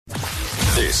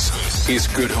This is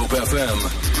Good Hope FM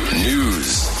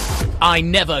News. I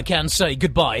never can say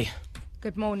goodbye.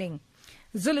 Good morning.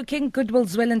 Zulu King Goodwill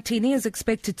Zwelithini is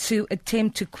expected to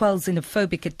attempt to quell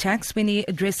xenophobic attacks when he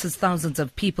addresses thousands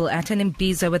of people at an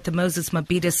Imbizo at the Moses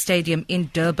Mabhida Stadium in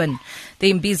Durban.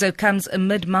 The Imbizo comes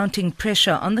amid mounting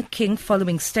pressure on the King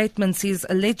following statements he is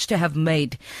alleged to have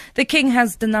made. The King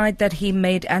has denied that he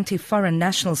made anti-foreign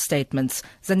national statements.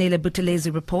 Zanele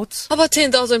Buthelezi reports. About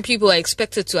 10,000 people are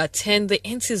expected to attend the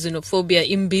anti-xenophobia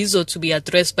Imbizo to be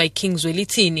addressed by King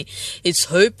Zwelithini. It's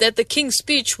hoped that the King's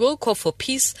speech will call for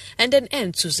peace and an end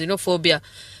to xenophobia.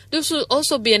 This will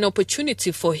also be an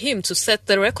opportunity for him to set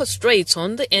the record straight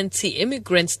on the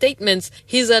anti-immigrant statements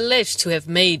he's alleged to have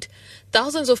made.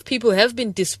 Thousands of people have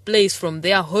been displaced from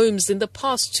their homes in the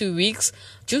past 2 weeks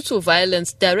due to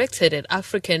violence directed at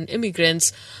African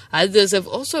immigrants. Others have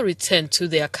also returned to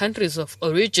their countries of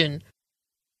origin.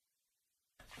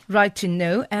 Right to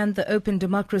Know and the Open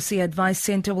Democracy Advice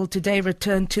Centre will today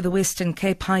return to the Western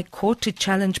Cape High Court to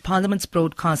challenge Parliament's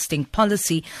broadcasting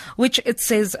policy, which it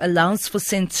says allows for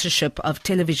censorship of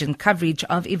television coverage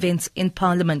of events in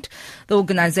Parliament. The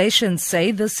organisations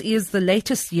say this is the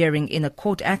latest hearing in a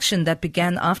court action that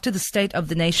began after the State of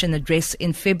the Nation address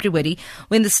in February,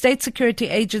 when the State Security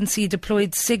Agency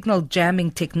deployed signal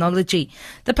jamming technology.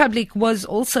 The public was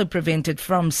also prevented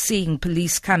from seeing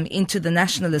police come into the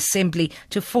National Assembly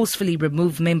to forcefully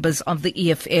remove members of the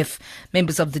EFF.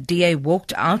 Members of the DA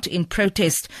walked out in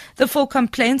protest. The four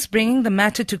complaints bringing the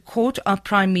matter to court are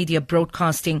Prime Media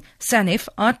Broadcasting, SANEF,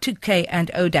 R2K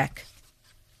and ODAC.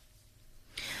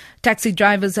 Taxi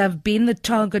drivers have been the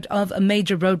target of a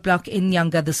major roadblock in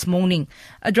Nyanga this morning.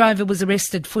 A driver was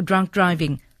arrested for drunk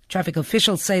driving. Traffic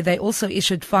officials say they also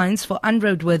issued fines for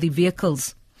unroadworthy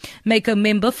vehicles. MACO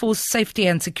member for Safety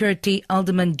and Security,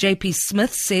 Alderman J.P.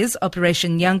 Smith, says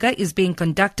Operation Nyanga is being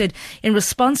conducted in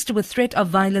response to a threat of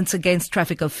violence against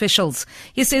traffic officials.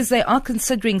 He says they are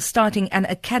considering starting an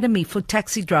academy for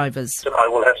taxi drivers. I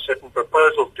will have certain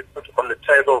proposals to put on the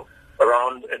table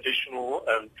around additional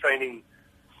training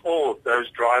for those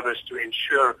drivers to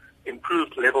ensure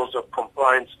improved levels of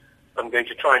compliance. I'm going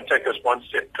to try and take us one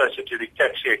step closer to the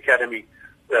taxi academy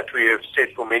that we have said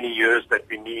for many years that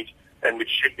we need, and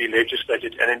which should be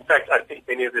legislated. And in fact, I think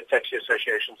many of the taxi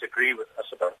associations agree with us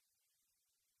about it.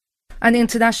 An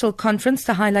international conference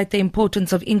to highlight the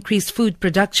importance of increased food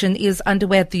production is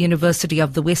underway at the University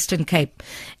of the Western Cape.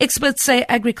 Experts say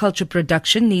agriculture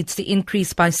production needs to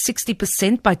increase by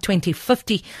 60% by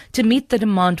 2050 to meet the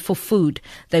demand for food.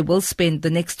 They will spend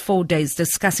the next 4 days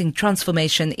discussing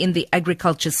transformation in the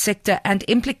agriculture sector and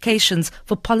implications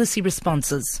for policy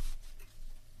responses.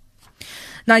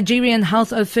 Nigerian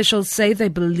health officials say they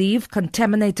believe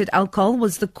contaminated alcohol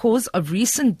was the cause of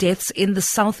recent deaths in the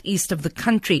southeast of the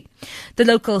country. The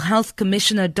local health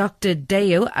commissioner, Dr.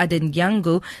 Dayo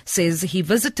Adenyango, says he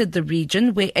visited the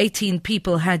region where 18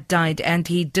 people had died, and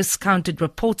he discounted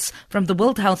reports from the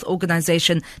World Health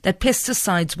Organization that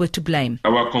pesticides were to blame.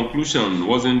 Our conclusion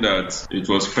wasn't that it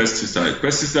was pesticide.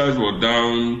 Pesticides were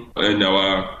down in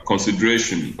our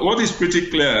consideration. What is pretty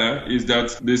clear is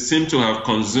that they seem to have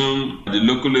consumed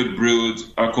the locally brewed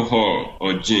alcohol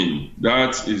or gin.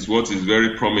 That is what is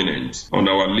very prominent on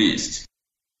our list.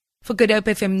 For Good Hope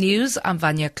FM News, I'm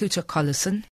Vanya Kluter-Collison.